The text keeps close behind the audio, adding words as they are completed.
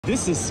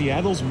This is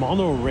Seattle's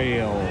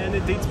Monorail. And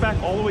it dates back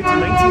all the way to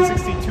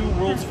 1962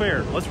 World's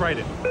Fair. Let's ride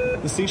it.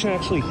 The station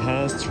actually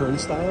has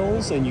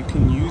turnstiles, and you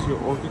can use your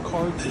Orca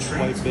card to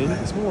swipe in.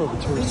 It's more of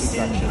a tourist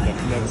attraction that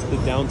connects the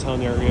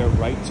downtown area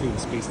right to the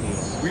Space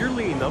Needle.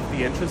 Weirdly enough,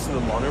 the entrance to the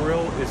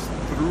monorail is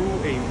through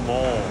a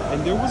mall.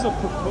 And there was a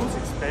proposed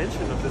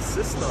Expansion of the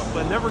system,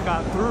 but never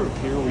got through.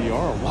 Here we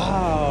are.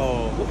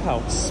 Wow! Look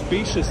how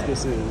spacious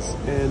this is.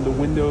 And the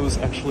windows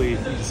actually, you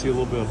can see a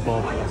little bit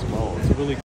above as well. It's really